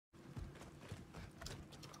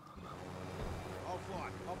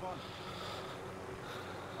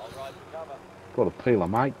Got a peeler,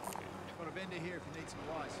 mate.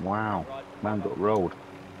 Wow, man got rolled.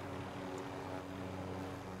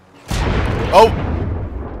 Oh!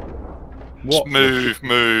 What? Move.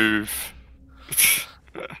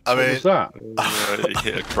 I mean, What was that?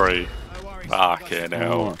 He hit a tree. Fucking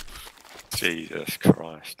hell. Oh. Jesus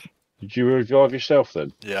Christ. Did you revive yourself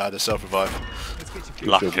then? yeah, I had a self-revive.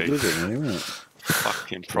 Lucky. Good, isn't it?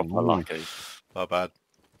 Fucking proper Oh, my. lucky. Not bad.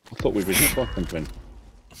 I thought we'd been hit by something.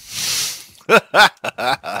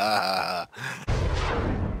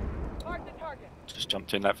 Just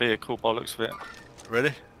jumped in that vehicle by the looks of it.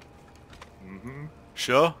 Really? Mm-hmm.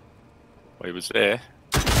 Sure? Well, he was there.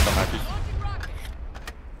 I'm happy.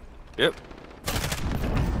 Yep.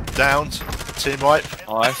 Downed. Team wipe.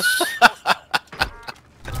 Nice.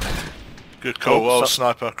 Good call. Oh, Well, so-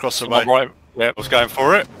 sniper across the Someone way. right. Yeah, I was going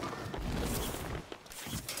for it.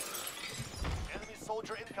 Enemy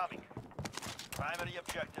soldier incoming. Primary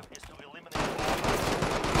objective is to eliminate.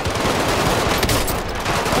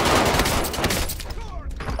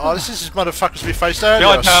 Oh, this is these motherfuckers we faced earlier,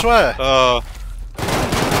 Behind I her. swear.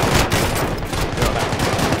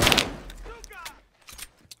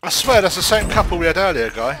 I swear that's the same couple we had earlier,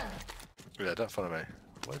 guy. Yeah, don't follow me.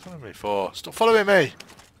 What are you following me for? Stop following me!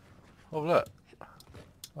 Oh, look.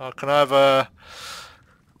 Oh, can I have a...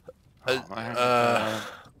 I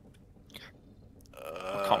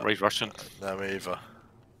can't read Russian. No, me either.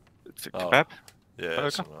 Is it Oh. kebab? Yeah,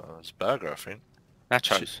 it's a burger, I think.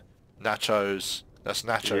 Nachos. Nachos. That's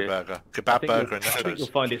nacho Yeah. burger. I Kebab think burger and I think you'll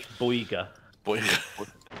nachos. find it's boiga. Boy. Has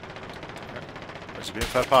it been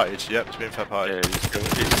fair partied? Yep, it's been fair partied.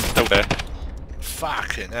 Yeah, he's still there.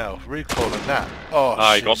 Fucking hell, recoil on that. Oh,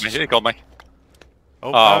 Ah, he got me. Jesus. He got me.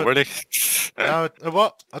 Oh, Oh, no, really? no,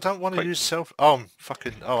 what? I don't want to Quick. use self. Oh, I'm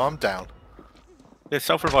fucking. Oh, I'm down. Yeah,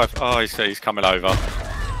 self-revive. Oh, he's coming over.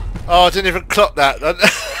 Oh, I didn't even clock that.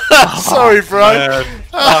 Sorry, bro. Man,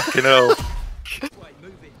 fucking hell.